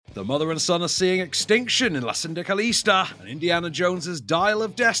The mother and son are seeing extinction in La Sindicalista, and Indiana Jones's Dial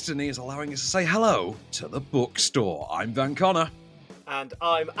of Destiny is allowing us to say hello to the bookstore. I'm Van Connor. And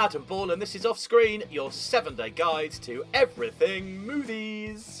I'm Adam Ball, and this is Off Screen, your 7-day guide to everything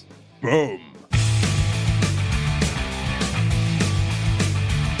movies. Boom.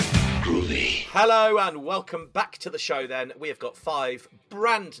 Groovy. Hello and welcome back to the show then. We have got 5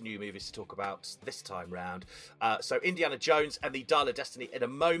 brand new movies to talk about this time round. So Indiana Jones and the Dial of Destiny in a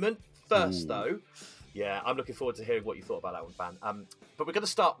moment. First though, yeah, I'm looking forward to hearing what you thought about that one, Van. But we're going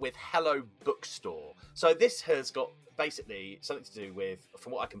to start with Hello Bookstore. So this has got basically something to do with,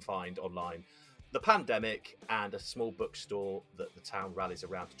 from what I can find online, the pandemic and a small bookstore that the town rallies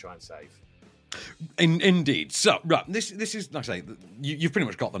around to try and save. Indeed. So, right, this is, like I say, you've pretty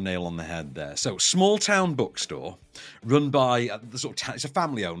much got the nail on the head there. So, small town bookstore, run by the sort of, it's a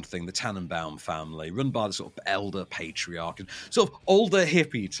family-owned thing, the Tannenbaum family, run by the sort of elder patriarch and sort of older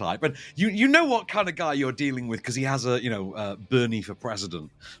hippie type. And you know what kind of guy you're dealing with because he has a, Bernie for president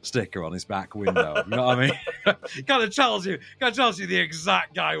sticker on his back window. You know what I mean? kind of tells you the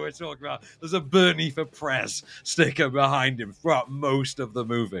exact guy we're talking about. There's a Bernie for Prez sticker behind him throughout most of the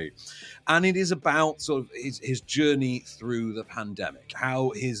movie. And it is about sort of his journey through the pandemic, how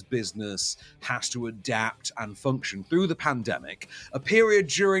his business has to adapt and function through the pandemic, a period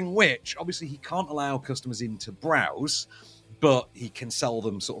during which, obviously, he can't allow customers in to browse, but he can sell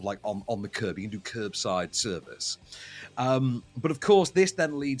them sort of like on the curb. He can do curbside service. But of course, this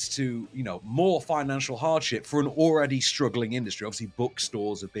then leads to, more financial hardship for an already struggling industry. Obviously,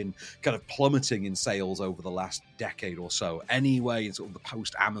 bookstores have been kind of plummeting in sales over the last decade or so. Anyway, in sort of the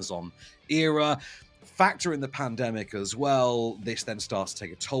post-Amazon era, factor in the pandemic as well, this then starts to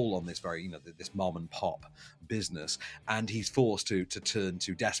take a toll on this very, this mom and pop business, and he's forced to turn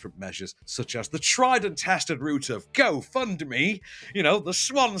to desperate measures such as the tried and tested route of GoFundMe, the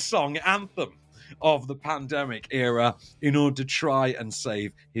swan song anthem of the pandemic era, in order to try and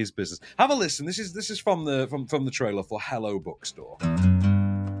save his business. Have a listen. This is from the trailer for Hello Bookstore.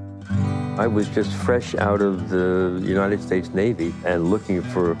 I was just fresh out of the United States Navy and looking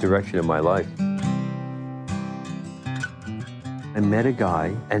for direction in my life. I met a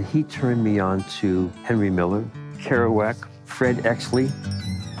guy, and he turned me on to Henry Miller, Kerouac, Fred Exley.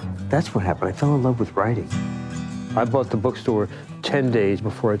 That's what happened. I fell in love with writing. I bought the bookstore 10 days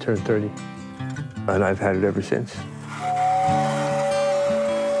before I turned 30, and I've had it ever since.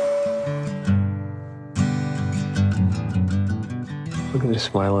 Look at the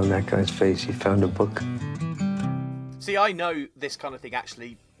smile on that guy's face. He found a book. See, I know this kind of thing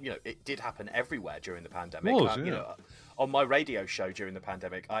actually, it did happen everywhere during the pandemic. On my radio show during the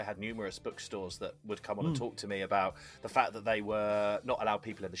pandemic, I had numerous bookstores that would come on and talk to me about the fact that they were not allowed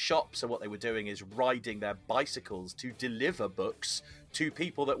people in the shop. So what they were doing is riding their bicycles to deliver books to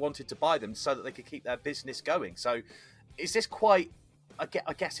people that wanted to buy them so that they could keep their business going. So is this quite, I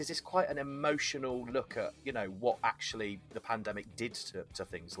guess, is this quite an emotional look at, what actually the pandemic did to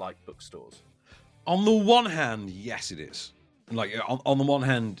things like bookstores? On the one hand, yes, it is. Like on the one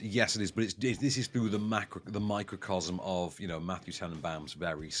hand, yes, it is, but this is through the microcosm of Matthew Tannenbaum's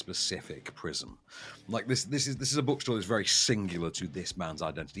very specific prism. Like this is a bookstore that's very singular to this man's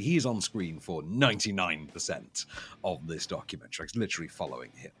identity. He is on screen for 99% of this documentary. It's literally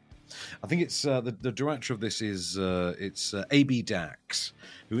following him. I think it's the director of this is A.B. Dax,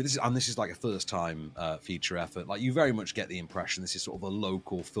 this is like a first time feature effort. Like, you very much get the impression this is sort of a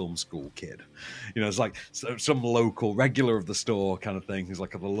local film school kid. It's like some local regular of the store kind of thing. He's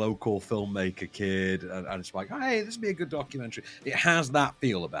like a local filmmaker kid, and it's like, hey, this would be a good documentary. It has that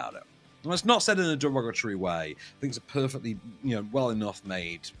feel about it. And it's not said in a derogatory way. I think it's a perfectly well enough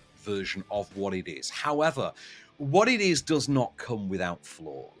made version of what it is. However, what it is does not come without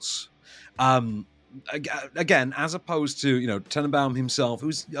flaws. Again, as opposed to, Tannenbaum himself,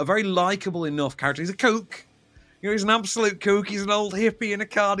 who's a very likable enough character. He's a kook. He's an absolute kook. He's an old hippie in a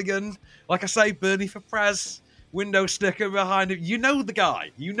cardigan. Like I say, Bernie for Prez, window sticker behind him. You know the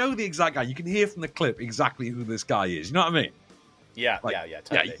guy. You know the exact guy. You can hear from the clip exactly who this guy is. You know what I mean? Yeah,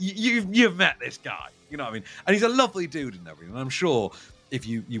 totally. Yeah, you've met this guy. You know what I mean? And he's a lovely dude and everything. And I'm sure if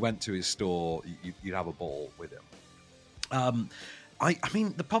you went to his store, you'd have a ball with him. I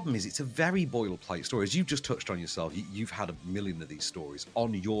mean, the problem is it's a very boilerplate story. As you've just touched on yourself, you've had a million of these stories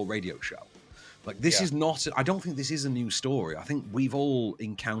on your radio show. Like, this is not... I don't think this is a new story. I think we've all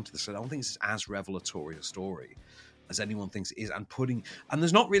encountered this. I don't think it's as revelatory a story as anyone thinks it is. And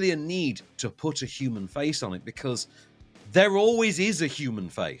there's not really a need to put a human face on it, because there always is a human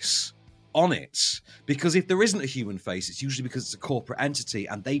face on it. Because if there isn't a human face, it's usually because it's a corporate entity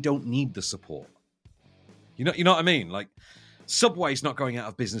and they don't need the support. You know what I mean? Like... Subway's not going out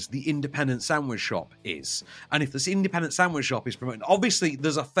of business. The independent sandwich shop is. And if this independent sandwich shop is promoting, obviously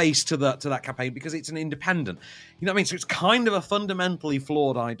there's a face to that campaign because it's an independent. You know what I mean? So it's kind of a fundamentally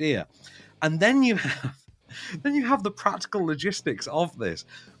flawed idea. And then you have the practical logistics of this.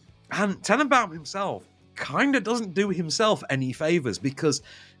 And Tenenbaum himself kind of doesn't do himself any favors because,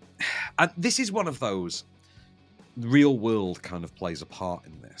 and this is one of those, real world kind of plays a part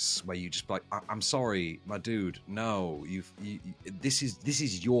in this, where you just like, I'm sorry, my dude, no, this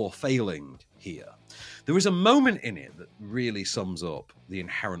is your failing here. There is a moment in it that really sums up the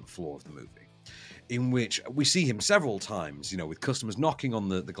inherent flaw of the movie, in which we see him several times, with customers knocking on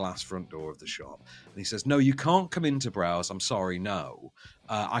the glass front door of the shop, and he says, no, you can't come in to browse, I'm sorry, no.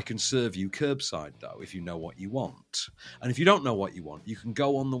 I can serve you curbside, though, if you know what you want. And if you don't know what you want, you can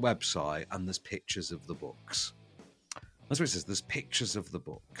go on the website and there's pictures of the books. That's what it says. There's pictures of the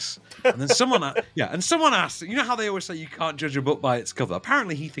books, and then someone asked. You know how they always say you can't judge a book by its cover.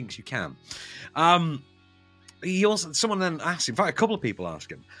 Apparently, he thinks you can. Someone then asked him. In fact, a couple of people asked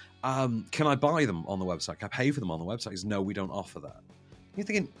him, "Can I buy them on the website? Can I pay for them on the website?" He says, "No, we don't offer that." You're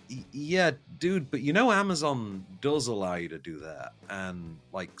thinking, "Yeah, dude, but Amazon does allow you to do that, and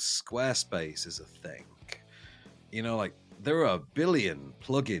like Squarespace is a thing. There are a billion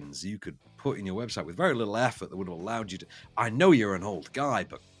plugins you could put in your website with very little effort that would have allowed you to. I know you're an old guy,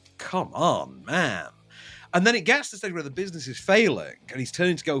 but come on, man." And then it gets to the stage where the business is failing and he's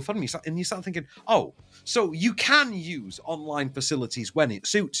turning to GoFundMe, and you start thinking, oh, so you can use online facilities when it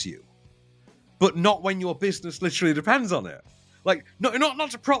suits you, but not when your business literally depends on it. Like, not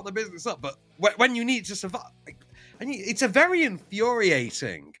to prop the business up, but when you need to survive. And it's a very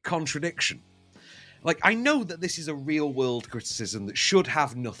infuriating contradiction. Like, I know that this is a real-world criticism that should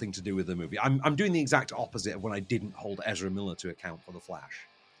have nothing to do with the movie. I'm doing the exact opposite of when I didn't hold Ezra Miller to account for The Flash.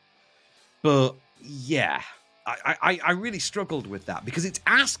 But, yeah, I really struggled with that because it's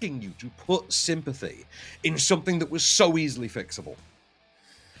asking you to put sympathy in something that was so easily fixable.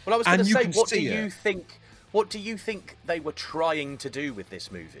 Well, I was going to say, what do you think they were trying to do with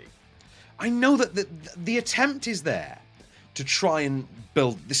this movie? I know that the attempt is there to try and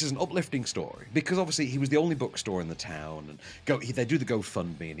build, this is an uplifting story, because obviously he was the only bookstore in the town, and they do the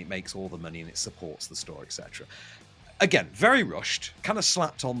GoFundMe, and it makes all the money, and it supports the store, etc. Again, very rushed, kind of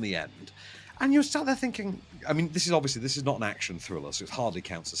slapped on the end, and you're sat there thinking, I mean, this is not an action thriller, so it hardly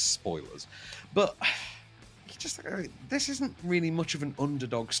counts as spoilers, but this isn't really much of an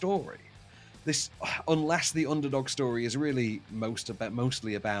underdog story. Unless the underdog story is really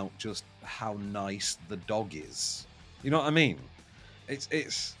mostly about just how nice the dog is. You know what I mean? It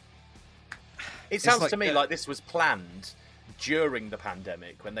sounds to me like this was planned during the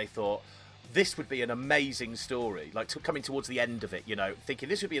pandemic when they thought this would be an amazing story, like coming towards the end of it, thinking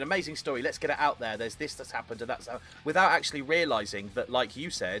this would be an amazing story, let's get it out there, there's this that's happened and that's without actually realising that, like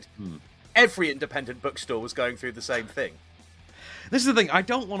you said, every independent bookstore was going through the same thing. This is the thing, I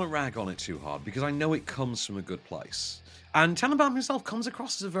don't want to rag on it too hard because I know it comes from a good place. And Tenenbaum himself comes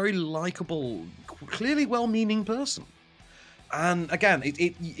across as a very likable, clearly well-meaning person. And again,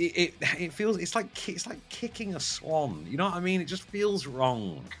 it feels it's like kicking a swan. You know what I mean? It just feels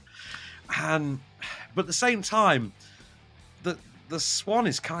wrong. But at the same time, the swan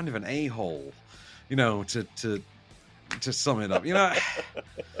is kind of an a-hole. To sum it up.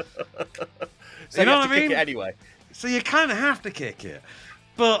 So you have to kick it anyway. So you kind of have to kick it,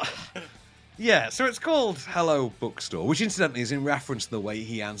 but. Yeah, so it's called Hello Bookstore, which incidentally is in reference to the way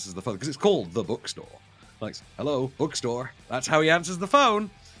he answers the phone, because it's called The Bookstore. Like, hello, bookstore. That's how he answers the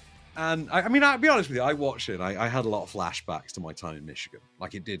phone. And, I mean, I'll be honest with you, I watched it, I had a lot of flashbacks to my time in Michigan.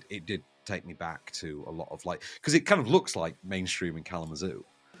 Like, it did take me back to a lot of, because it kind of looks like mainstream in Kalamazoo.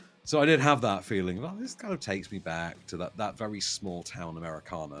 So I did have that feeling, well, this kind of takes me back to that very small-town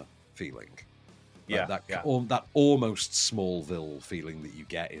Americana feeling. Yeah, that almost Smallville feeling that you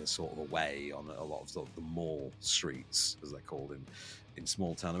get in sort of a way on a lot of the mall streets, as they're called in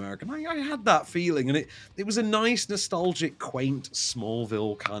small town America. And I had that feeling, and it was a nice, nostalgic, quaint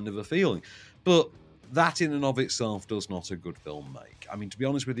Smallville kind of a feeling. But that in and of itself does not a good film make. I mean, to be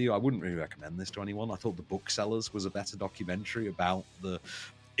honest with you, I wouldn't really recommend this to anyone. I thought The Booksellers was a better documentary about the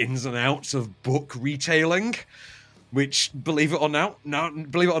ins and outs of book retailing, which, believe it or not,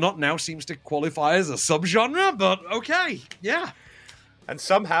 now seems to qualify as a subgenre, but okay, yeah. And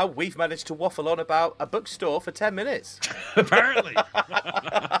somehow we've managed to waffle on about a bookstore for 10 minutes. Apparently.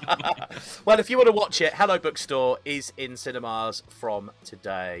 Well, if you want to watch it, Hello Bookstore is in cinemas from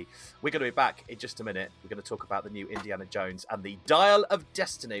today. We're going to be back in just a minute. We're going to talk about the new Indiana Jones and the Dial of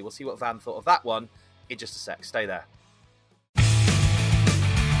Destiny. We'll see what Van thought of that one in just a sec. Stay there.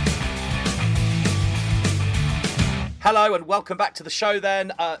 Hello and welcome back to the show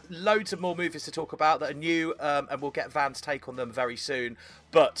then. Loads of more movies to talk about that are new, and we'll get Van's take on them very soon.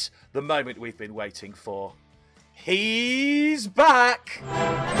 But the moment we've been waiting for, he's back!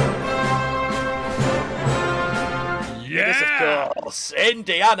 Yeah! It is, of course,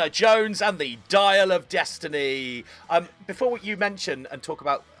 Indiana Jones and the Dial of Destiny. Before you mention and talk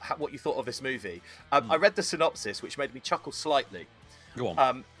about what you thought of this movie, I read the synopsis, which made me chuckle slightly. Go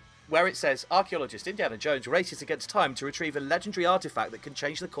on. Where it says, archaeologist Indiana Jones races against time to retrieve a legendary artifact that can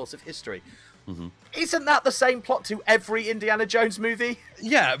change the course of history. Mm-hmm. Isn't that the same plot to every Indiana Jones movie?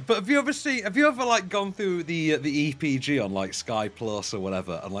 Yeah, but have you ever like gone through the EPG on like Sky Plus or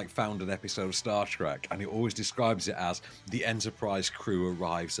whatever and like found an episode of Star Trek and it always describes it as the Enterprise crew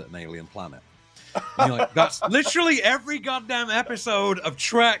arrives at an alien planet? And you're like, that's literally every goddamn episode of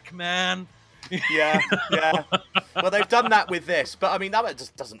Trek, man. Yeah. Well, they've done that with this, but I mean, that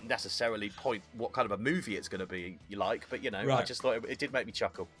just doesn't necessarily point what kind of a movie it's going to be. You like, but you know, right. I just thought it did make me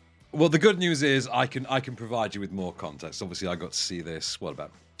chuckle. Well, the good news is I can provide you with more context. Obviously, I got to see this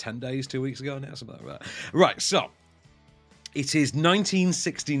about 10 days, 2 weeks ago now, something like that. Right, so it is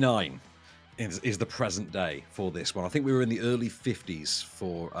 1969. Is the present day for this one. I think we were in the early 50s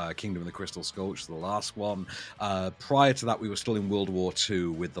for Kingdom of the Crystal Skull, which is the last one. Prior to that, we were still in World War II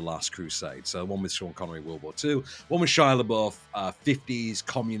with The Last Crusade. So one with Sean Connery, World War II. One with Shia LaBeouf, 50s,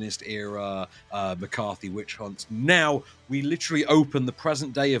 communist era, McCarthy witch hunts. Now, we literally open the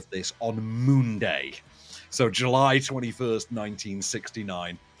present day of this on Moon Day. So July 21st,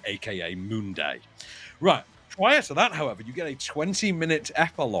 1969, a.k.a. Moon Day. Right. Prior to that, however, you get a 20-minute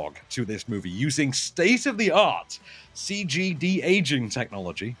epilogue to this movie using state-of-the-art CG de-aging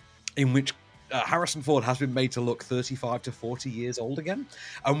technology in which Harrison Ford has been made to look 35 to 40 years old again.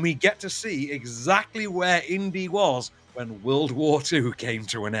 And we get to see exactly where Indy was when World War II came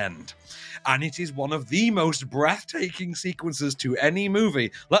to an end. And it is one of the most breathtaking sequences to any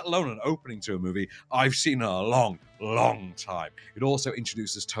movie, let alone an opening to a movie, I've seen in a long, long time. It also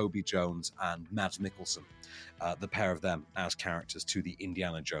introduces Toby Jones and Mads Mikkelsen. The pair of them as characters to the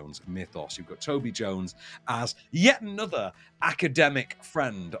Indiana Jones mythos. You've got Toby Jones as yet another academic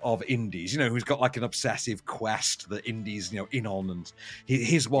friend of Indy's, who's got like an obsessive quest that Indy's, in on, and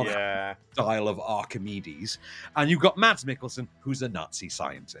his one style of Archimedes. And you've got Mads Mikkelsen, who's a Nazi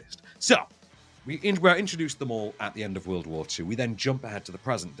scientist. So, we're introduced them all at the end of World War II. We then jump ahead to the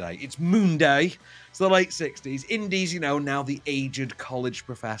present day. It's Moon Day. It's the late 60s. Indy's, now the aged college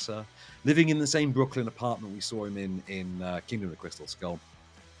professor, living in the same Brooklyn apartment we saw him in Kingdom of the Crystal Skull.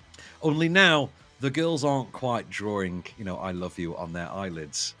 Only now, the girls aren't quite drawing, I love you on their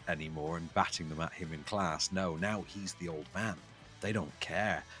eyelids anymore and batting them at him in class. No, now he's the old man. They don't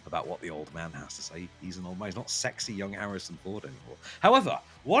care about what the old man has to say. He's an old man. He's not sexy young Harrison Ford anymore. However,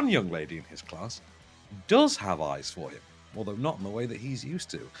 one young lady in his class does have eyes for him, although not in the way that he's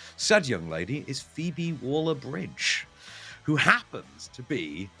used to. Said young lady is Phoebe Waller-Bridge, who happens to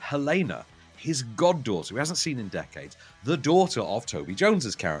be Helena, his goddaughter, who hasn't seen in decades, the daughter of Toby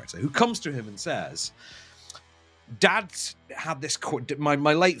Jones's character, who comes to him and says, Dad had this, my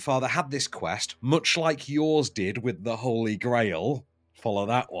late father had this quest, much like yours did with the Holy Grail. Follow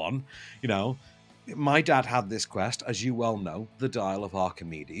that one. My dad had this quest, as you well know, the Dial of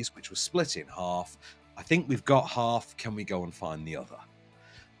Archimedes, which was split in half. I think we've got half. Can we go and find the other?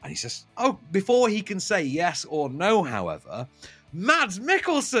 And he says, before he can say yes or no, however, Mads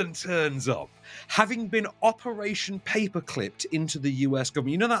Mikkelsen turns up, having been Operation Paperclipped into the US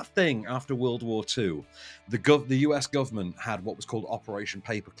government. You know that thing after World War II? The US government had what was called Operation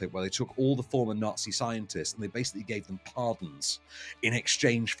Paperclip, where they took all the former Nazi scientists and they basically gave them pardons in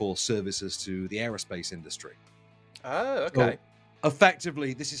exchange for services to the aerospace industry. Oh, okay. So,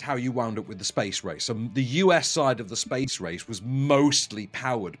 effectively, this is how you wound up with the space race. So the US side of the space race was mostly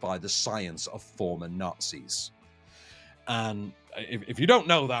powered by the science of former Nazis. And if you don't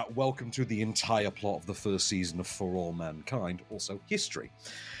know that, welcome to the entire plot of the first season of For All Mankind, also history.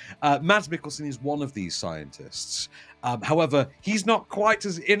 Mads Mikkelsen is one of these scientists. However, he's not quite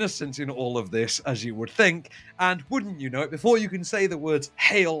as innocent in all of this as you would think. And wouldn't you know it, before you can say the words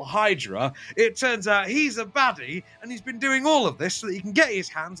Hail Hydra, it turns out he's a baddie and he's been doing all of this so that he can get his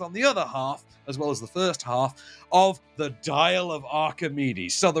hands on the other half, as well as the first half, of the Dial of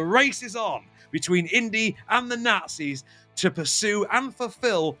Archimedes. So the race is on between Indy and the Nazis to pursue and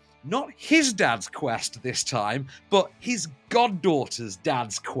fulfill not his dad's quest this time, but his goddaughter's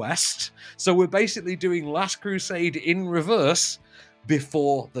dad's quest. So we're basically doing Last Crusade in reverse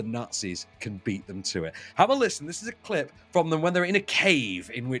before the Nazis can beat them to it. Have a listen. This is a clip from them when they're in a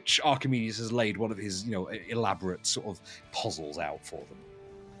cave in which Archimedes has laid one of his, elaborate sort of puzzles out for them.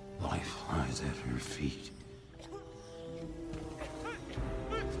 Life lies at her feet.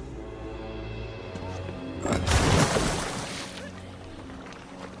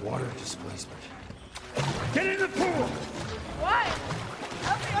 Water displacement. Get in the pool! Why?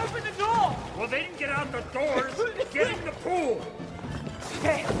 Help me open the door! Well, they didn't get out the doors. Get in the pool!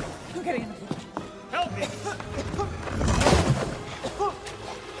 Okay, I'm getting in the pool. Help me!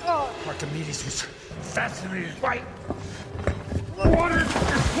 Archimedes was fascinated by water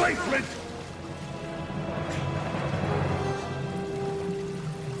displacement!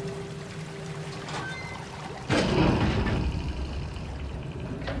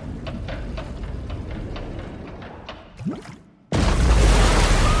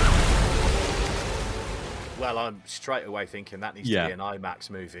 Well, I'm straight away thinking that needs to be an IMAX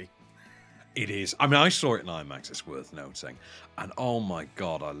movie. It is. I mean, I saw it in IMAX, it's worth noting. And oh my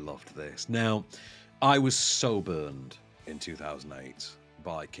God, I loved this. Now, I was so burned in 2008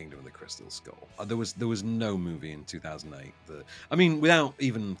 by Kingdom of the Crystal Skull. There was no movie in 2008 that... I mean, without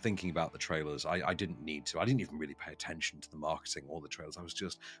even thinking about the trailers, I didn't need to. I didn't even really pay attention to the marketing or the trailers. I was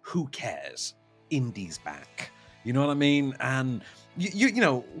just, who cares? Indie's back. You know what I mean? And you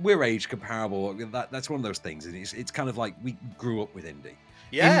know, we're age comparable. That's one of those things. It's kind of like we grew up with indie.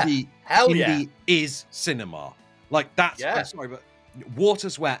 Yeah, Indie is cinema. Like that's. I'm sorry, but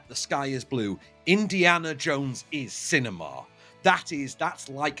water's wet, the sky is blue. Indiana Jones is cinema. That's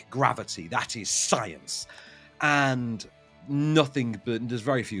like gravity. That is science. And there's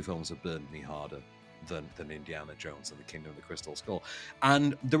very few films that burned me harder than Indiana Jones and the Kingdom of the Crystal Skull.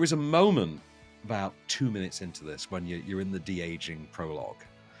 And there is a moment about 2 minutes into this when you're in the de-aging prologue,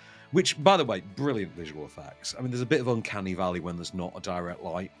 which, by the way, brilliant visual effects. I mean, there's a bit of uncanny valley when there's not a direct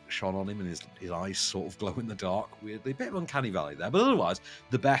light shone on him and his eyes sort of glow in the dark weirdly. A bit of uncanny valley there, but otherwise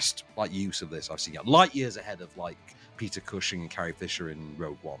the best use of this I've seen, light years ahead of Peter Cushing and Carrie Fisher in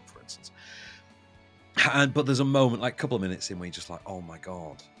Rogue One, for instance. But there's a moment, a couple of minutes in, where you're just like, oh my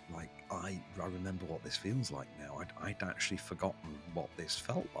God, I remember what this feels like now. I'd actually forgotten what this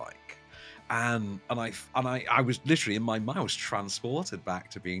felt like. And I was literally, in my mind, I was transported back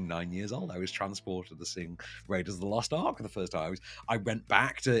to being 9 years old. I was transported to seeing Raiders of the Lost Ark for the first time. I went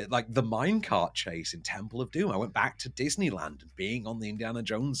back to the minecart chase in Temple of Doom. I went back to Disneyland and being on the Indiana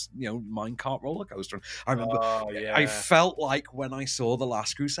Jones, minecart roller coaster. And I remember, I felt like when I saw The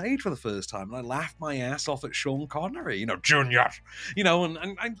Last Crusade for the first time, and I laughed my ass off at Sean Connery, Junior,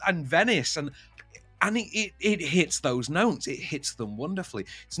 and Venice, and it hits those notes. It hits them wonderfully.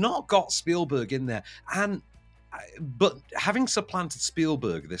 It's not got Spielberg in there. But having supplanted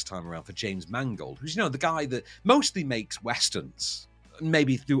Spielberg this time around for James Mangold, who's, the guy that mostly makes Westerns,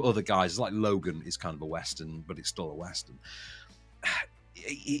 maybe through other guys, like Logan is kind of a Western, but it's still a Western.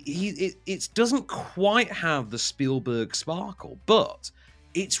 It doesn't quite have the Spielberg sparkle, but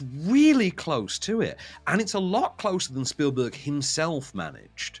it's really close to it. And it's a lot closer than Spielberg himself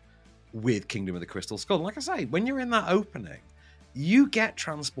managed with Kingdom of the Crystal Skull. Like I say, when you're in that opening, you get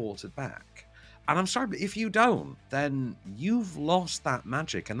transported back. And I'm sorry, but if you don't, then you've lost that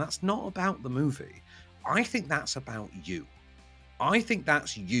magic. And that's not about the movie. I think that's about you. I think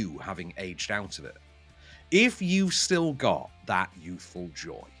that's you having aged out of it. If you've still got that youthful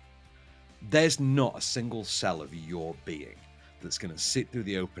joy, there's not a single cell of your being that's going to sit through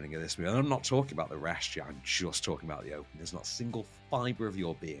the opening of this movie. And I'm not talking about the rest yet. I'm just talking about the opening. There's not a single fibre of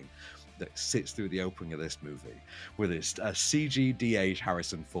your being that sits through the opening of this movie with this CG de-age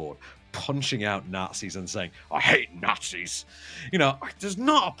Harrison Ford punching out Nazis and saying, I hate Nazis. There's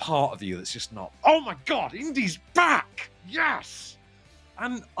not a part of you that's just not, oh my God, Indy's back. Yes.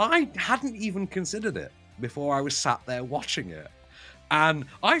 And I hadn't even considered it before I was sat there watching it. And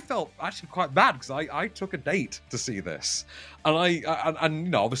I felt actually quite bad because I took a date to see this,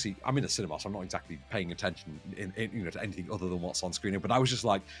 and obviously I'm in a cinema, so I'm not exactly paying attention to anything other than what's on screen. But I was just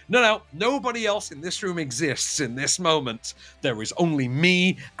like, no, nobody else in this room exists in this moment. There is only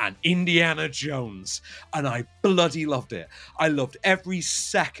me and Indiana Jones, and I bloody loved it. I loved every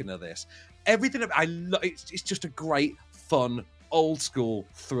second of this. Everything. It's just a great, fun, old school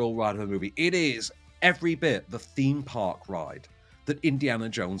thrill ride of a movie. It is every bit the theme park ride that Indiana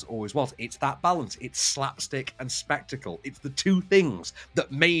Jones always was. It's that balance. It's slapstick and spectacle. It's the two things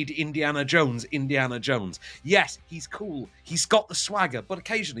that made Indiana Jones Indiana Jones. Yes, he's cool. He's got the swagger, but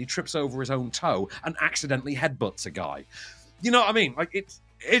occasionally trips over his own toe and accidentally headbutts a guy. You know what I mean?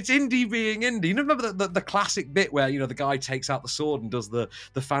 It's Indy being Indy. You remember the classic bit where, the guy takes out the sword and does the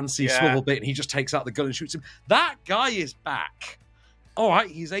fancy swivel bit and he just takes out the gun and shoots him? That guy is back. All right,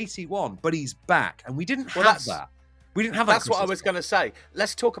 he's 81, but he's back. And we didn't have that. We didn't have that. That's what I was going to say.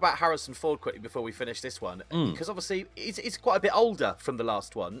 Let's talk about Harrison Ford quickly before we finish this one. Because obviously, he's quite a bit older from the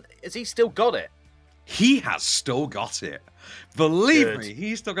last one. Has he still got it? he has still got it. Believe me,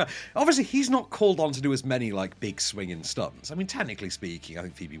 he's still got it. Obviously, he's not called on to do as many like big swinging stunts. I mean, technically speaking, I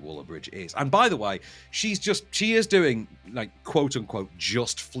think Phoebe Waller-Bridge is. And by the way, she is doing like quote unquote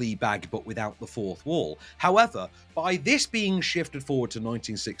just Fleabag, but without the fourth wall. However, by this being shifted forward to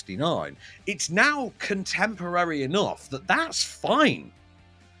 1969, it's now contemporary enough that that's fine.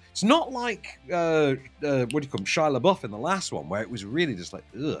 It's not like what do you call him, Shia LaBeouf in the last one, where it was really just like,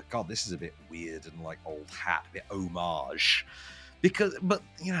 ugh, God, this is a bit weird and like old hat, a bit homage. But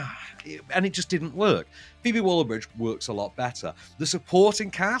and it just didn't work. Phoebe Waller-Bridge works a lot better. The supporting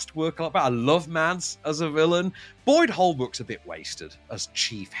cast work a lot better. I love Mads as a villain. Boyd Holbrook's a bit wasted as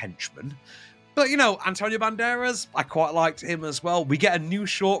chief henchman. But, Antonio Banderas, I quite liked him as well. We get a new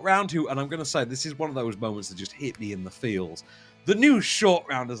short round and I'm going to say, this is one of those moments that just hit me in the feels. The new short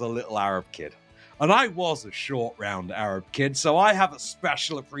round is a little Arab kid. And I was a short round Arab kid, so I have a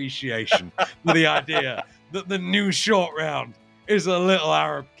special appreciation for the idea that the new short round is a little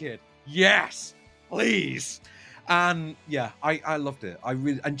Arab kid. Yes, please. And yeah, I loved it. And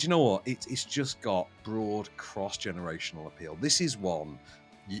do you know what? It's just got broad cross-generational appeal. This is one,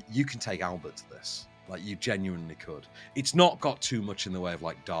 you can take Albert to this. Like, you genuinely could. It's not got too much in the way of,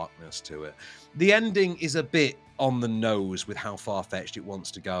 like, darkness to it. The ending is a bit on the nose with how far-fetched it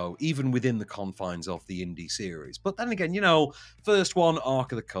wants to go, even within the confines of the indie series. But then again, first one,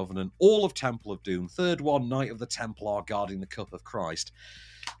 Ark of the Covenant, all of Temple of Doom, third one, Knight of the Templar guarding the Cup of Christ.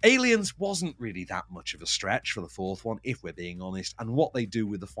 Aliens wasn't really that much of a stretch for the fourth one, if we're being honest, and what they do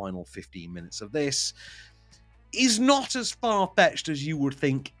with the final 15 minutes of this is not as far-fetched as you would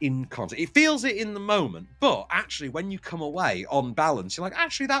think in context. It feels it in the moment, but actually when you come away on balance, you're like,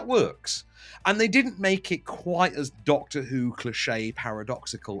 actually that works. And they didn't make it quite as Doctor Who cliche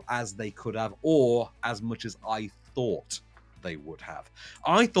paradoxical as they could have, or as much as I thought they would have.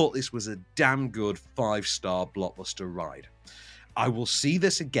 I thought this was a damn good 5-star blockbuster ride. I will see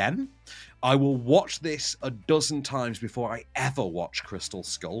this again. I will watch this a dozen times before I ever watch Crystal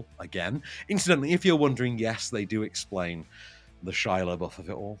Skull again. Incidentally, if you're wondering, yes, they do explain the Shia LaBeouf of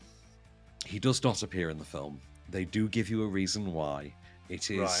it all. He does not appear in the film. They do give you a reason why.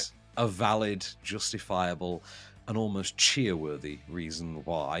 It is a valid, justifiable, and almost cheer-worthy reason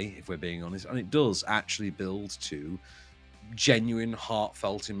why, if we're being honest. And it does actually build to genuine,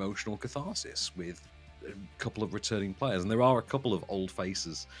 heartfelt, emotional catharsis with a couple of returning players, and there are a couple of old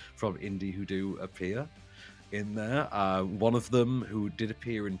faces from indie who do appear in there. One of them who did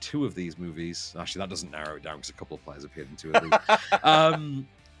appear in 2 of these movies, actually that doesn't narrow it down because a couple of players appeared in 2 of these. I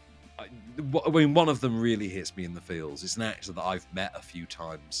mean, one of them really hits me in the feels. It's an actor that I've met a few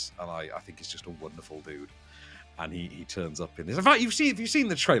times, and I think he's just a wonderful dude. And he turns up in this. In fact, if you've seen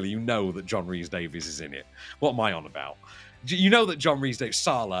the trailer, you know that John Rhys-Davies is in it. What am I on about? You know that John Rhys-Davies,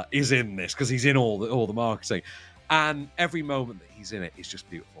 Salah, is in this because he's in all the marketing. And every moment that he's in it is just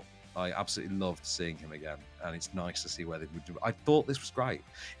beautiful. I absolutely loved seeing him again. And it's nice to see where they would do it. I thought this was great.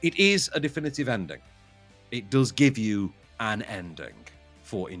 It is a definitive ending. It does give you an ending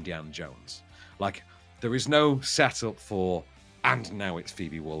for Indiana Jones. Like, there is no setup for, and now it's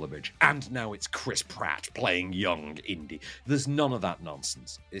Phoebe Waller-Bridge, and now it's Chris Pratt playing young Indy. There's none of that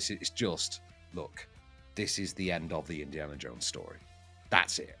nonsense. It's just, look, this is the end of the Indiana Jones story.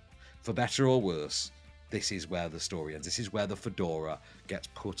 That's it. For better or worse, this is where the story ends. This is where the fedora gets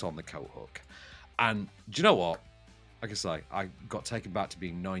put on the coat hook. And do you know what? Like I say, I got taken back to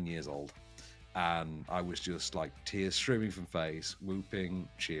being 9 years old. And I was just like tears streaming from face, whooping,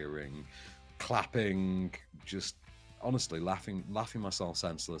 cheering, clapping, just honestly laughing myself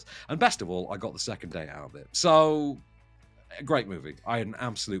senseless. And best of all, I got the second day out of it. So, a great movie. I had an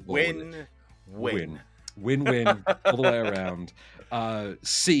absolute ball with it. Win-win all the way around.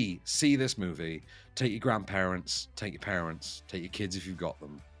 See this movie. Take your grandparents, take your parents, take your kids if you've got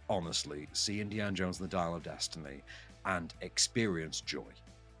them. Honestly, see Indiana Jones and the Dial of Destiny and experience joy.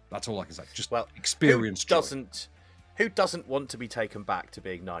 That's all I can say. Just experience joy. Who doesn't want to be taken back to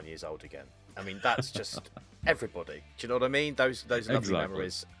being 9 years old again? I mean, that's just everybody. Do you know what I mean? Those lovely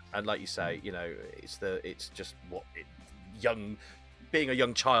memories. And like you say, it's just what being a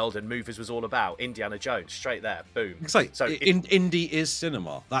young child and movies was all about. Indiana Jones, straight there, boom. So indie is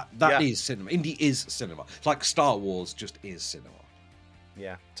cinema. That is cinema. Indie is cinema. It's like Star Wars just is cinema.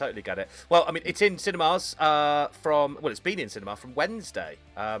 Yeah, totally get it. Well, I mean, it's in cinemas it's been in cinema from Wednesday.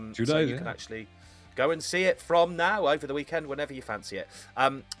 So you can actually go and see it from now, over the weekend, whenever you fancy it.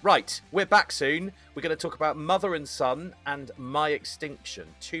 Right, we're back soon. We're going to talk about Mother and Son and My Extinction,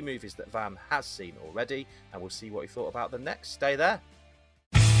 2 movies that Van has seen already, and we'll see what he thought about them next. Stay there.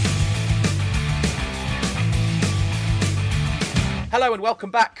 Hello and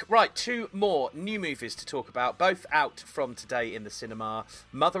welcome back. Right, 2 more new movies to talk about, both out from today in the cinema.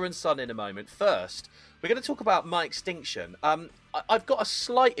 Mother and Son in a moment. First, we're going to talk about My Extinction. I've got a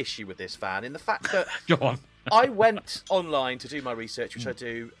slight issue with this, Van, in the fact that Go on. I went online to do my research, which I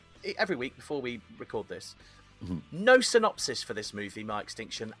do every week before we record this. No synopsis for this movie, My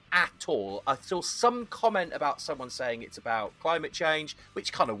Extinction, at all. I saw some comment about someone saying it's about climate change,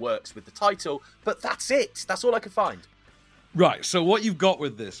 which kind of works with the title, but that's it. That's all I could find. Right, so what you've got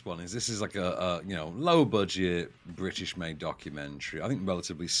with this one is like a low budget British made documentary. I think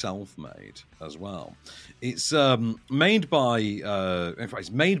relatively self made as well. It's made by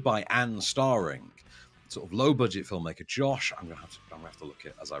it's made by and starring sort of low budget filmmaker Josh. I'm gonna have to look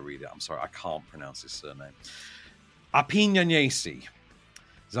it as I read it. I'm sorry, I can't pronounce his surname. Appignanesi,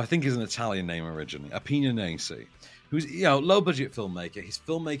 I think is an Italian name originally. Appignanesi, who's low budget filmmaker. His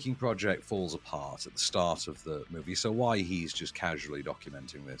filmmaking project falls apart at the start of the movie. So why he's just casually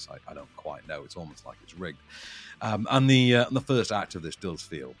documenting this, I don't quite know. It's almost like it's rigged. And the first act of this does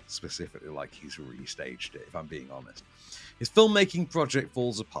feel specifically like he's restaged it, if I'm being honest. His filmmaking project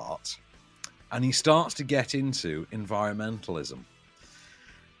falls apart, and he starts to get into environmentalism.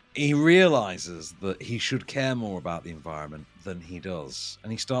 He realizes that he should care more about the environment than he does. And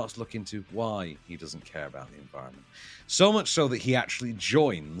he starts to look into why he doesn't care about the environment. So much so that he actually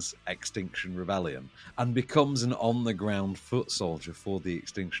joins Extinction Rebellion and becomes an on-the-ground foot soldier for the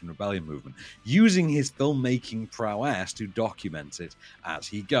Extinction Rebellion movement, using his filmmaking prowess to document it as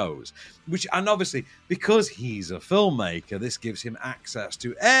he goes. And obviously, because he's a filmmaker, this gives him access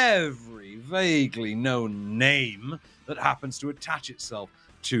to every vaguely known name that happens to attach itself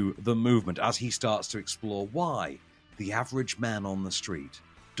to the movement as he starts to explore why the average man on the street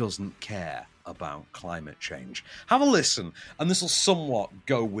doesn't care about climate change. Have a listen, and this will somewhat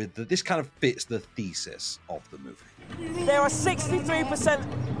go with this kind of fits the thesis of the movie. There are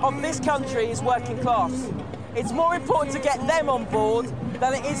 63% of this country is working class. It's more important to get them on board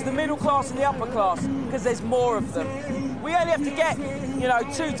than it is the middle class and the upper class, because there's more of them. We only have to get, 2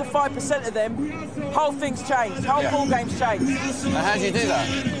 to 5% of them. Whole thing's changed. Whole ball game's changed. And how do you do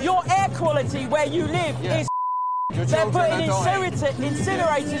that? Your air quality where you live is. They're putting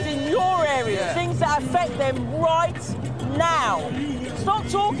incinerators in your area, things that affect them right now. Stop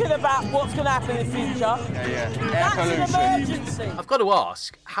talking about what's going to happen in the future. That's an emergency. I've got to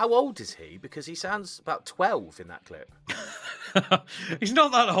ask, how old is he? Because he sounds about 12 in that clip. He's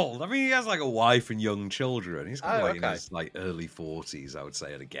not that old. I mean, he has like a wife and young children. He's in his early 40s, I would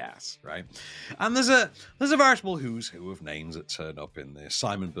say, at a guess, right? And there's a veritable who's who of names that turn up in this.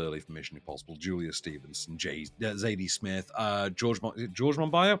 Simon Burley from Mission Impossible, Julia Stevenson, Zadie Smith, George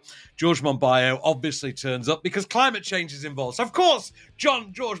Monbiot. George Monbiot obviously turns up because climate change is involved. So of course,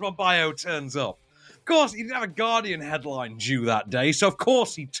 George Monbiot turns up. Of course, he didn't have a Guardian headline due that day, so of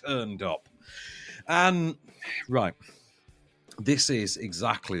course he turned up. And right. This is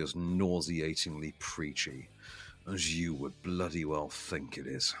exactly as nauseatingly preachy as you would bloody well think it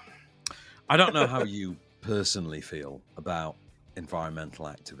is. I don't know how you personally feel about environmental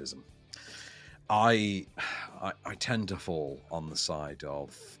activism. I tend to fall on the side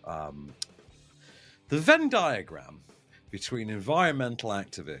of the Venn diagram between environmental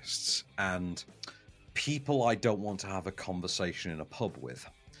activists and people I don't want to have a conversation in a pub with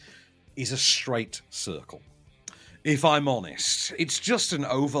is a straight circle. If I'm honest, it's just an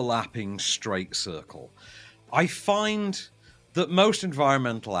overlapping straight circle. I find that most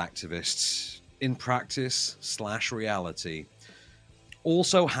environmental activists, in practice / reality,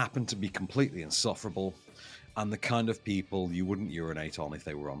 also happen to be completely insufferable and the kind of people you wouldn't urinate on if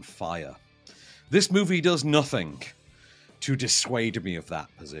they were on fire. This movie does nothing to dissuade me of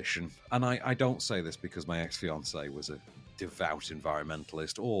that position. And I don't say this because my ex-fiancée was a devout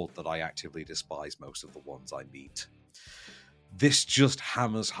environmentalist or that I actively despise most of the ones I meet. This just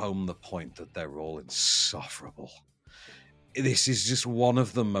hammers home the point that they're all insufferable. This is just one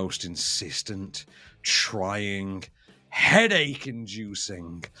of the most insistent, trying,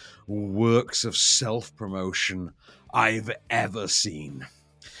 headache-inducing works of self-promotion I've ever seen.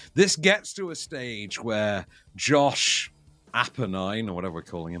 This gets to a stage where Josh Appenine, or whatever we're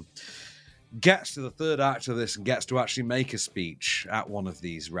calling him, gets to the third act of this and gets to actually make a speech at one of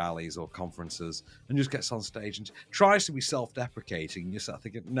these rallies or conferences and just gets on stage and tries to be self-deprecating. And you're sort of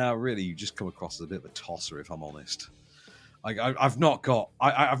thinking, no, really, you just come across as a bit of a tosser, if I'm honest. I've not got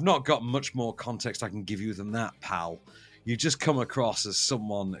much more context I can give you than that, pal. You just come across as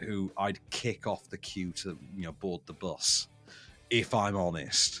someone who I'd kick off the queue to, board the bus, if I'm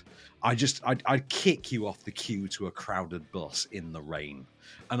honest. I'd kick you off the queue to a crowded bus in the rain,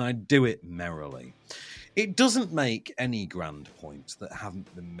 and I'd do it merrily. It doesn't make any grand points that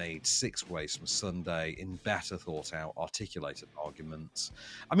haven't been made 6 ways from Sunday in better thought out, articulated arguments.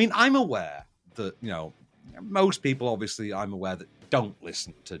 I mean, I'm aware that, most people, obviously, I'm aware that don't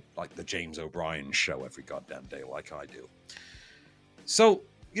listen to, like, the James O'Brien show every goddamn day like I do. So,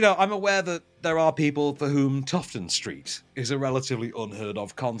 I'm aware that there are people for whom Tufton Street is a relatively unheard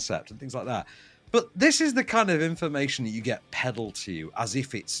of concept and things like that. But this is the kind of information that you get peddled to you as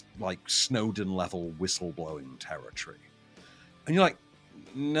if it's like Snowden-level whistleblowing territory. And you're like,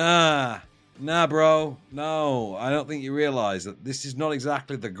 nah, bro, no, I don't think you realize that this is not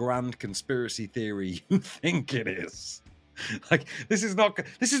exactly the grand conspiracy theory you think it is. Like, this is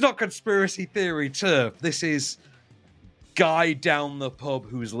not conspiracy theory turf. This is guy down the pub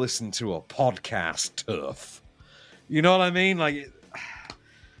who's listened to a podcast turf. You know what I mean? Like,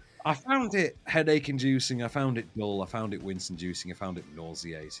 I found it headache-inducing. I found it dull. I found it wince-inducing. I found it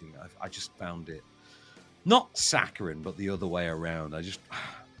nauseating. I just found it not saccharine, but the other way around. I just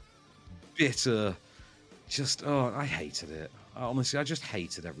bitter. I hated it. Honestly, I just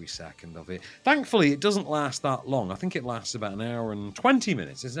hated every second of it. Thankfully, it doesn't last that long. I think it lasts about an hour and 20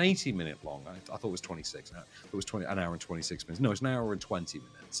 minutes. It's an 80-minute long. I thought it was 26. It was an hour and 26 minutes. No, it's an hour and 20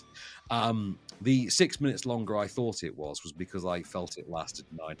 minutes. The 6 minutes longer I thought it was because I felt it lasted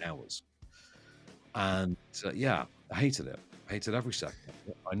 9 hours. And I hated it. I hated every second.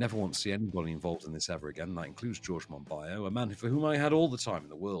 I never want to see anybody involved in this ever again. That includes George Monbiot, a man for whom I had all the time in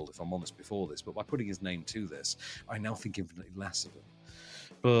the world, if I'm honest, before this. But by putting his name to this, I now think infinitely less of him.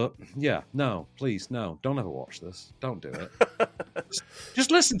 But no, please, no, don't ever watch this. Don't do it.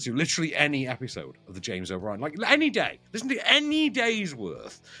 Just listen to literally any episode of the James O'Brien, like any day. Listen to any day's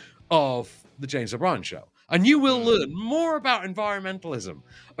worth of the James O'Brien show, and you will learn more about environmentalism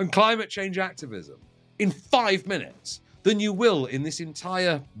and climate change activism in 5 minutes than you will in this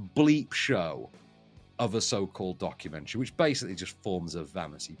entire bleep show of a so-called documentary, which basically just forms a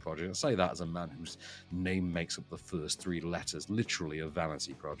vanity project. I say that as a man whose name makes up the first 3 letters, literally a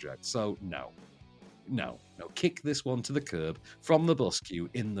vanity project. So no, kick this one to the curb from the bus queue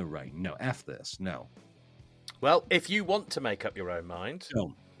in the rain. No, F this, no. Well, if you want to make up your own mind,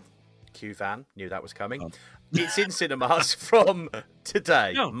 Q-Van, knew that was coming. It's in cinemas from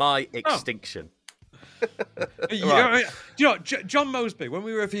today, My Extinction. Right. John Mosby, when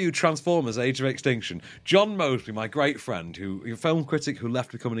we reviewed Transformers Age of Extinction, John Mosby, my great friend, a film critic who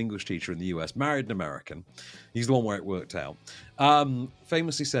left to become an English teacher in the US, married an American, he's the one where it worked out,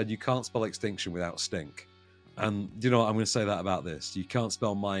 famously said, you can't spell extinction without stink. And do you know what, I'm going to say that about this. You can't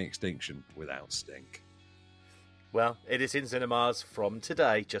spell My Extinction without stink. Well, it is in cinemas from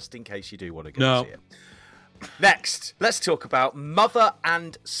today, just in case you do want to go see it. Next, let's talk about Mother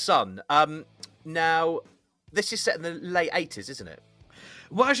and Son. Now, this is set in the late 80s, isn't it?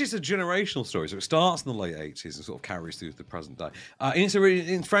 Well, actually, it's a generational story. So it starts in the late 80s and sort of carries through to the present day.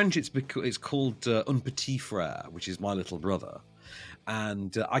 In French, it's called Un Petit Frère, which is My Little Brother.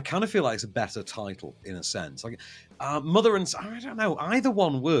 And I kind of feel like it's a better title in a sense. Like Mother and Son, I don't know, either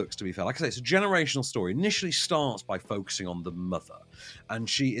one works, to be fair. Like I say, it's a generational story. Initially starts by focusing on the mother. And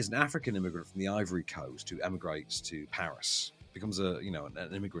she is an African immigrant from the Ivory Coast who emigrates to Paris. Becomes an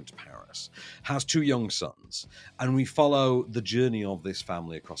immigrant to Paris, has 2 young sons, and we follow the journey of this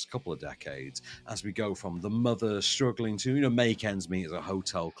family across a couple of decades as we go from the mother struggling to make ends meet as a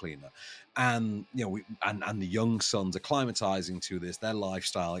hotel cleaner, and and the young sons acclimatizing to this, their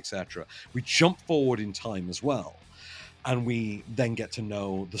lifestyle, etc. We jump forward in time as well, and we then get to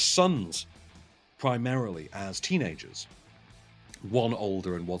know the sons primarily as teenagers. One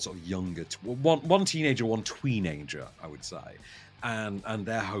older and one sort of younger, one teenager, one tweenager, I would say, and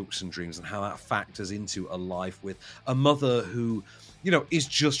their hopes and dreams and how that factors into a life with a mother who, is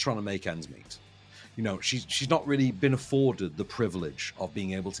just trying to make ends meet. She's not really been afforded the privilege of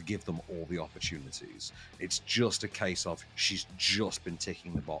being able to give them all the opportunities. It's just a case of she's just been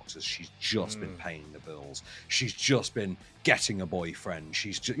ticking the boxes. She's just been paying the bills. She's just been getting a boyfriend.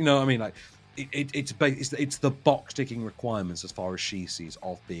 She's just, It's the box ticking requirements as far as she sees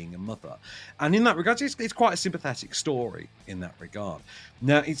of being a mother, and in that regard, it's quite a sympathetic story in that regard.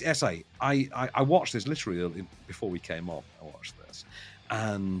 Now, I watched this literally before we came on. I watched this,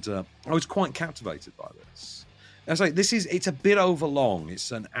 and I was quite captivated by this. It's a bit over long.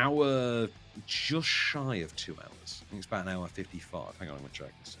 It's an hour, just shy of 2 hours. I think it's about an hour 55. Hang on, I'm going to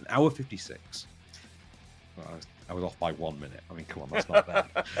check this. An hour 56. I was off by 1 minute. I mean, come on, that's not bad.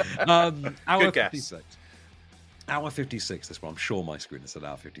 Hour 56. Hour 56, this one. I'm sure my screen has said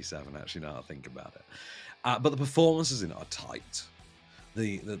hour 57, actually, now I think about it. But the performances in it are tight.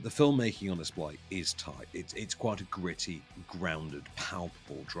 the filmmaking on display is tight. It's quite a gritty, grounded,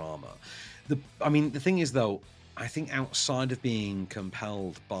 palpable drama. The thing is, though, I think outside of being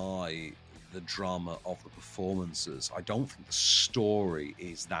compelled by the drama of the performances, I don't think the story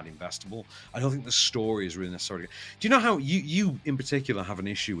is that investable. I don't think the story is really necessarily... Do you know how you in particular have an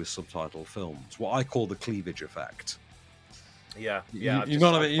issue with subtitle films? What I call the cleavage effect. Yeah. You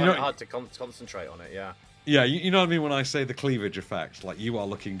know what I mean? It's hard to concentrate on it, yeah. Yeah, you know what I mean when I say the cleavage effect? Like, you are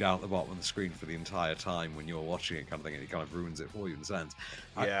looking down at the bottom of the screen for the entire time when you're watching it, kind of thing, and it kind of ruins it for you in a sense.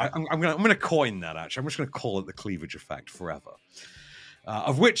 Yeah. I'm gonna coin that, actually. I'm just going to call it the cleavage effect forever.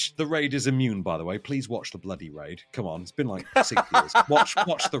 Of which The Raid is immune, by the way. Please watch the bloody Raid. Come on, it's been like 6 years. Watch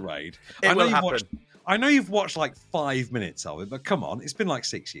The Raid. I know you've watched like 5 minutes of it, but come on, it's been like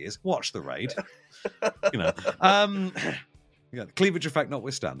 6 years. Watch The Raid. Yeah, the cleavage effect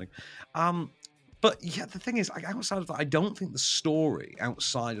notwithstanding. But yeah, the thing is, outside of that, I don't think the story,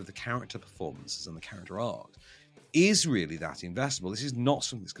 outside of the character performances and the character arcs, is really that investable. This is not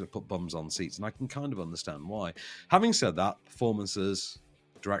something that's going to put bums on seats, and I can kind of understand why. Having said that, performances,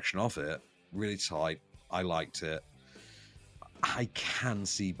 direction of it, really tight. I liked it. I can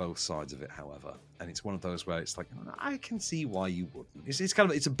see both sides of it, however, and it's one of those where it's like, I can see why you wouldn't.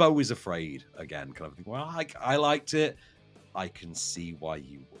 It's a Beau is Afraid again kind of thing. Well, I liked it. I can see why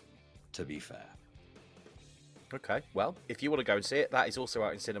you wouldn't, to be fair. Okay, well, if you want to go and see it, that is also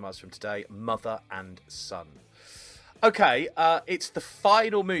out in cinemas from today, Mother and Son. Okay, it's the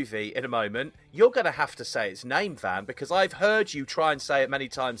final movie in a moment. You're going to have to say its name, Van, because I've heard you try and say it many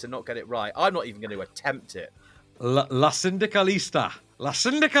times and not get it right. I'm not even going to attempt it. La Sindicalista. La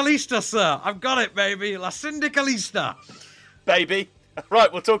Sindicalista, sir. I've got it, baby. La Sindicalista. Baby.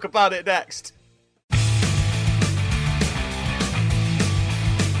 Right, we'll talk about it next.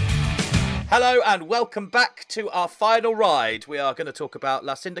 Hello and welcome back to our final ride. We are going to talk about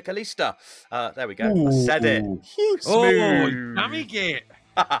La Sindicalista. There we go. Ooh. I said it. Smooth. Oh, damn it.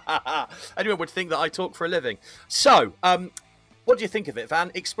 Anyone would think that I talk for a living. So, what do you think of it, Van?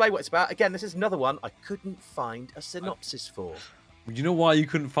 Explain what it's about. Again, this is another one I couldn't find a synopsis for. You know why you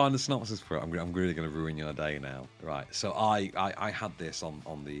couldn't find a synopsis for it? I'm really going to ruin your day now. Right, so I had this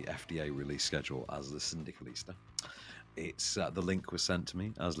on the FDA release schedule as La Sindicalista. It's the link was sent to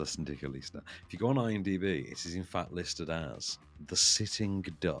me as La Sindicalista. If you go on IMDb, it is in fact listed as The Sitting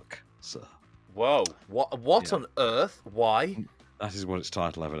Duck, sir. Whoa, what on earth? Why? That is what its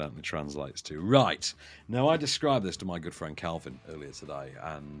title evidently translates to. Right. Now, I described this to my good friend Calvin earlier today,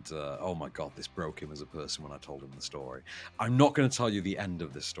 and oh my God, this broke him as a person when I told him the story. I'm not going to tell you the end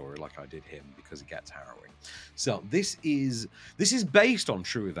of this story like I did him, because it gets harrowing. So this is based on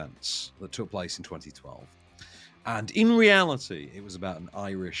true events that took place in 2012. And in reality, it was about an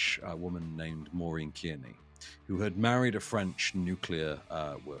Irish woman named Maureen Kearney, who had married a French nuclear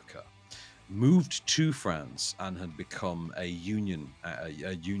worker, moved to France, and had become a union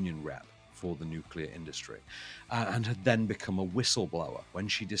rep for the nuclear industry, and had then become a whistleblower when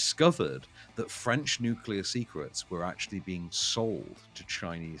she discovered that French nuclear secrets were actually being sold to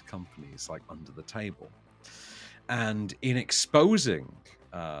Chinese companies, like under the table. And in exposing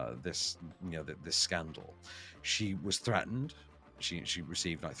this scandal, she was threatened. She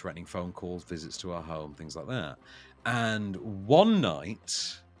received like threatening phone calls, visits to her home, things like that. And one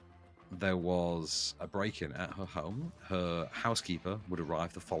night, there was a break-in at her home. Her housekeeper would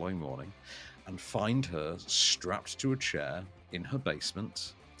arrive the following morning and find her strapped to a chair in her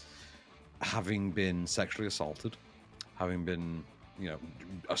basement, having been sexually assaulted, having been,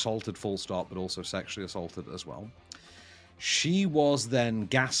 assaulted full stop, but also sexually assaulted as well. She was then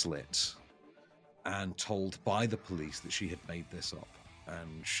gaslit and told by the police that she had made this up,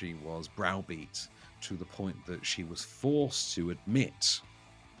 and she was browbeat to the point that she was forced to admit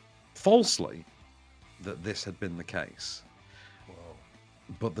falsely that this had been the case. Whoa.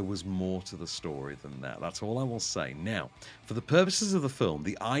 But there was more to the story than that. That's all I will say. Now, for the purposes of the film,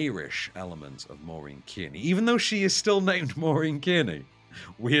 the Irish element of Maureen Kearney, even though she is still named Maureen Kearney,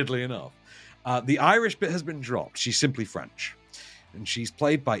 weirdly enough, the Irish bit has been dropped. She's simply French. And she's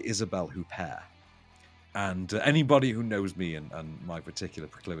played by Isabelle Huppert. And anybody who knows me and my particular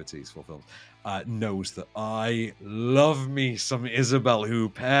proclivities for films knows that I love me some Isabelle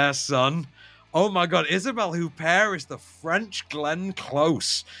Huppert, son. Oh my God, Isabelle Huppert is the French Glenn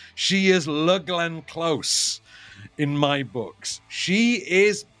Close. She is Le Glenn Close in my books. She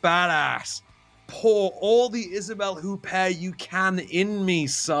is badass. Pour all the Isabelle Huppert you can in me,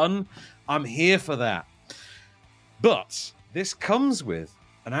 son. I'm here for that. But this comes with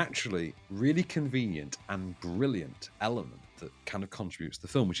an actually really convenient and brilliant element that kind of contributes to the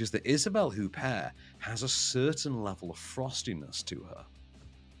film, which is that Isabelle Huppert has a certain level of frostiness to her.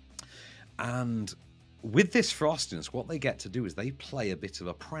 And with this frostiness, what they get to do is they play a bit of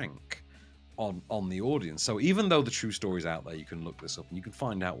a prank on the audience. So even though the true story's out there, you can look this up and you can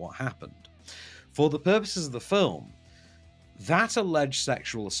find out what happened. For the purposes of the film, that alleged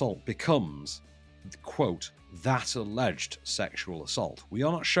sexual assault becomes, quote, that alleged sexual assault. We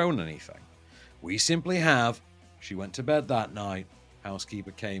are not shown anything. We simply have, she went to bed that night,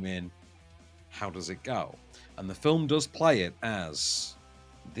 housekeeper came in, how does it go? And the film does play it as,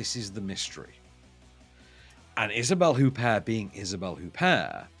 this is the mystery. And Isabelle Huppert, being Isabelle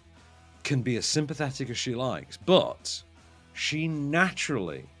Huppert, can be as sympathetic as she likes, but she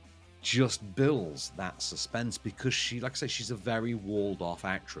naturally just builds that suspense because she, like I say, she's a very walled-off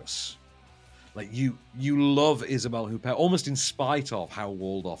actress. Like, you love Isabelle Huppert almost in spite of how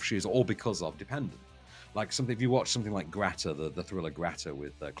walled off she is, or because of, dependent. Like, if you watch something like Greta, the thriller Greta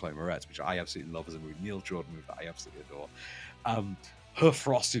with Chloe Moretz, which I absolutely love as a movie, Neil Jordan movie that I absolutely adore, her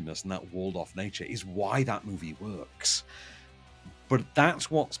frostiness and that walled-off nature is why that movie works. But that's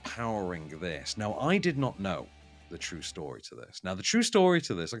what's powering this. Now, I did not know the true story to this. Now, the true story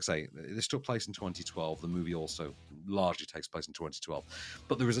to this, like I say, this took place in 2012. The movie also largely takes place in 2012.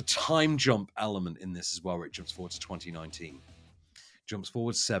 But there is a time jump element in this as well, where it jumps forward to 2019. Jumps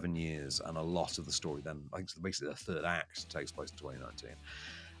forward 7 years, and a lot of the story then, like basically the third act, takes place in 2019.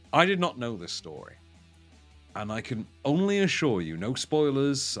 I did not know this story. And I can only assure you, no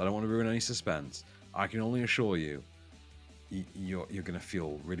spoilers, I don't want to ruin any suspense, I can only assure you, you're going to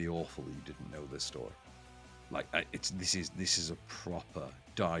feel really awful that you didn't know this story. Like, this is a proper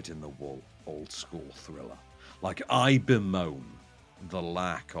dyed-in-the-wool, old-school thriller. Like, I bemoan the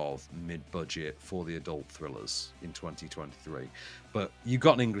lack of mid-budget for the adult thrillers in 2023. But you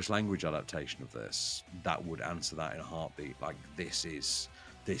got an English language adaptation of this that would answer that in a heartbeat. Like, this is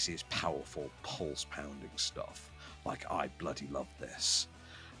powerful, pulse-pounding stuff. Like, I bloody love this.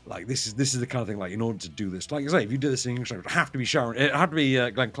 Like, this is the kind of thing, like, in order to do this, like I say, if you do this in English, it would have to be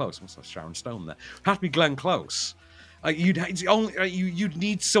Glenn Close. What's that, Sharon Stone there? It would have to be Glenn Close. Like, you'd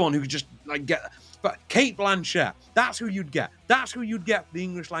need someone who could just, like, get... But Cate Blanchett, that's who you'd get. That's who you'd get for the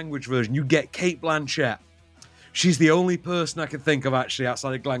English language version. You'd get Cate Blanchett. She's the only person I can think of, actually,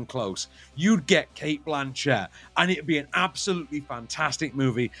 outside of Glenn Close. You'd get Cate Blanchett, and it'd be an absolutely fantastic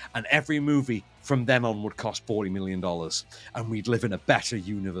movie, and every movie from then on would cost $40 million, and we'd live in a better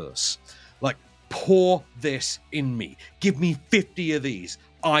universe. Like, pour this in me. Give me 50 of these.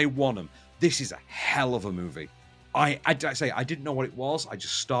 I want them. This is a hell of a movie. I didn't know what it was. I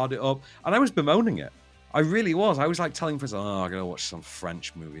just started it up, and I was bemoaning it. I really was. I was like telling friends, I gotta watch some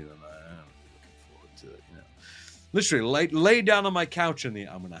French movie that I'm looking forward to it, you know. Literally lay down on my couch in the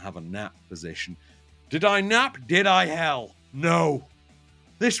I'm gonna have a nap position. Did I nap? Did I hell? No.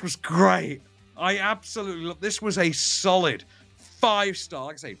 This was great. I absolutely love this. Was a solid 5-star,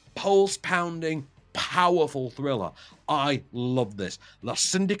 like I say, pulse-pounding, powerful thriller. I love this. La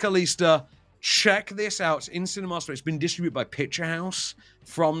Syndicalista. Check this out. It's in Cinema Store. It's been distributed by Picture House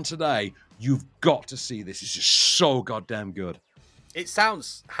from today. You've got to see this. It's just so goddamn good. It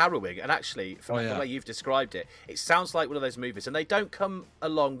sounds harrowing, and actually, from the way you've described it, it sounds like one of those movies, and they don't come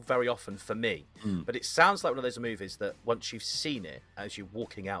along very often for me, but it sounds like one of those movies that once you've seen it, as you're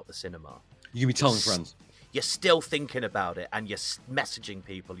walking out the cinema, you can be telling friends. You're still thinking about it, and you're messaging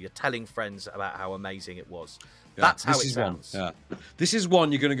people, you're telling friends about how amazing it was. Yeah, that's how it sounds. This is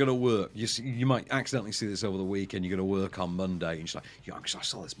one you're going to go to work. You might accidentally see this over the weekend. You're going to work on Monday, and you're just like, I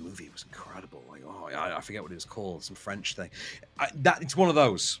saw this movie. It was incredible. Like, I forget what it was called. Some French thing. It's one of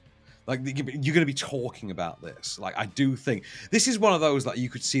those. Like, you're going to be talking about this. Like, I do think this is one of those that you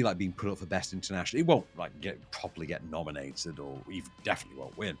could see like being put up for Best International. It won't like properly get nominated, or even definitely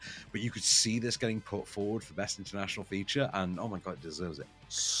won't win. But you could see this getting put forward for Best International Feature, and oh my god, it deserves it.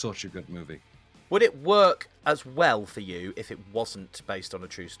 Such a good movie. Would it work as well for you if it wasn't based on a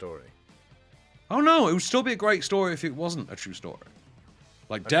true story? Oh no, it would still be a great story if it wasn't a true story.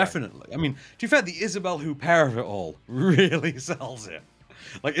 Like, definitely. I mean, to be fair, the Isabelle Huppert of it all really sells it.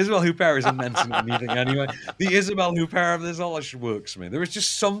 Like, Isabelle Huppert is immense in anything anyway. The Isabelle Huppert of this all just works for me. There is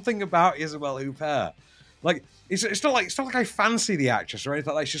just something about Isabelle Huppert. Like, it's not like I fancy the actress or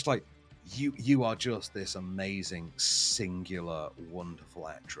anything like that. It's just like, you are just this amazing, singular, wonderful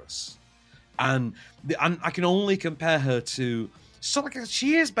actress. And I can only compare her to... So, like,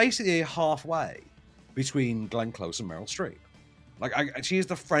 she is basically halfway between Glenn Close and Meryl Streep. Like, she is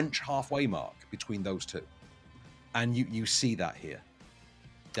the French halfway mark between those two. And you see that here.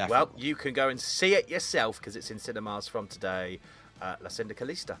 Definitely. Well, you can go and see it yourself, because it's in cinemas from today. La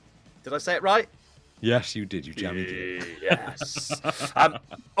Syndicalista. Did I say it right? Yes, you did. You jammy did. Yes.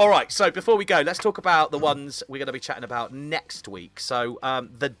 All right. So before we go, let's talk about the ones we're going to be chatting about next week. So,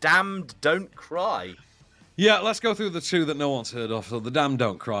 The Damned Don't Cry. Yeah, let's go through the two that no one's heard of. So The Damned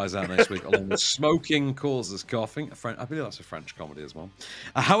Don't Cry is out next week, along with Smoking Causes Coughing. I believe that's a French comedy as well.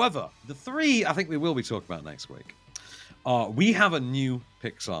 However, the three I think we will be talking about next week are we have a new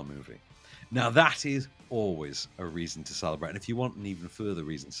Pixar movie. Now, that is always a reason to celebrate. And if you want an even further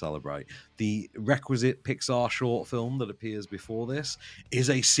reason to celebrate, the requisite Pixar short film that appears before this is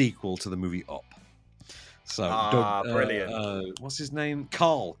a sequel to the movie Up. So, brilliant. What's his name?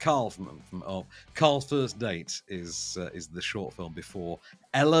 Carl from Up. Carl's First Date is the short film before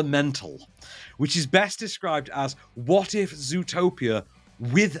Elemental, which is best described as what if Zootopia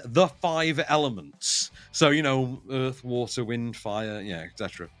with the 5 elements. So, earth, water, wind, fire,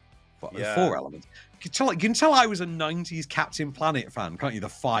 etc. 4 elements. You can tell I was a 90s Captain Planet fan, can't you? The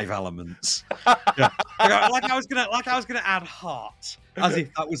 5 elements. Yeah. Like I was gonna add heart, as if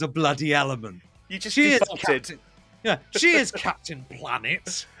that was a bloody element. You just defaulted. She is Captain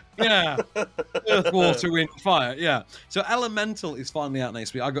Planet. Yeah. Earth, water, wind, fire. Yeah. So Elemental is finally out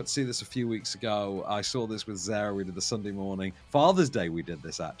next week. I got to see this a few weeks ago. I saw this with Zara. We did the Sunday morning. Father's Day we did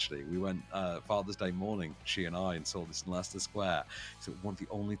this, actually. We went Father's Day morning, she and I, and saw this in Leicester Square. It's one of the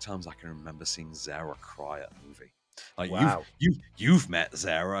only times I can remember seeing Zara cry at a movie. Like, wow. You've met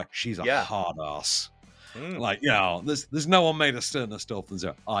Zara. She's a hard ass. There's no one made a sterner stuff than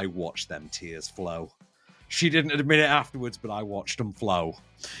Zara. I watched them tears flow. She didn't admit it afterwards, but I watched them flow.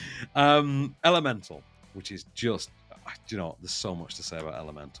 Elemental, which is just, there's so much to say about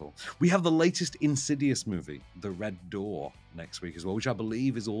Elemental. We have the latest Insidious movie, The Red Door, next week as well, which I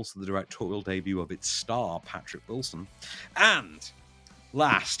believe is also the directorial debut of its star, Patrick Wilson. And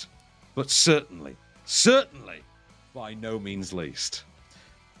last, but certainly, by no means least,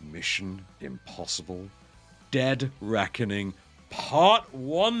 Mission Impossible Dead Reckoning Part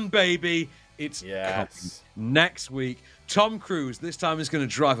 1, baby. It's coming next week. Tom Cruise this time is going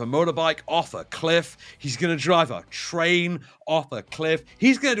to drive a motorbike off a cliff. He's going to drive a train off a cliff.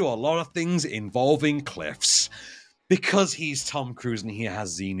 He's going to do a lot of things involving cliffs because he's Tom Cruise and he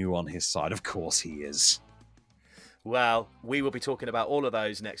has Xenu on his side. Of course he is. Well, we will be talking about all of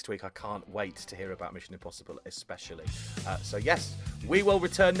those next week. I can't wait to hear about Mission Impossible especially. So yes, we will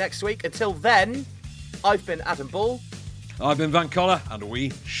return next week. Until then, I've been Adam Ball. I've been Van Coller, and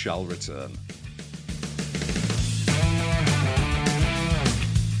we shall return.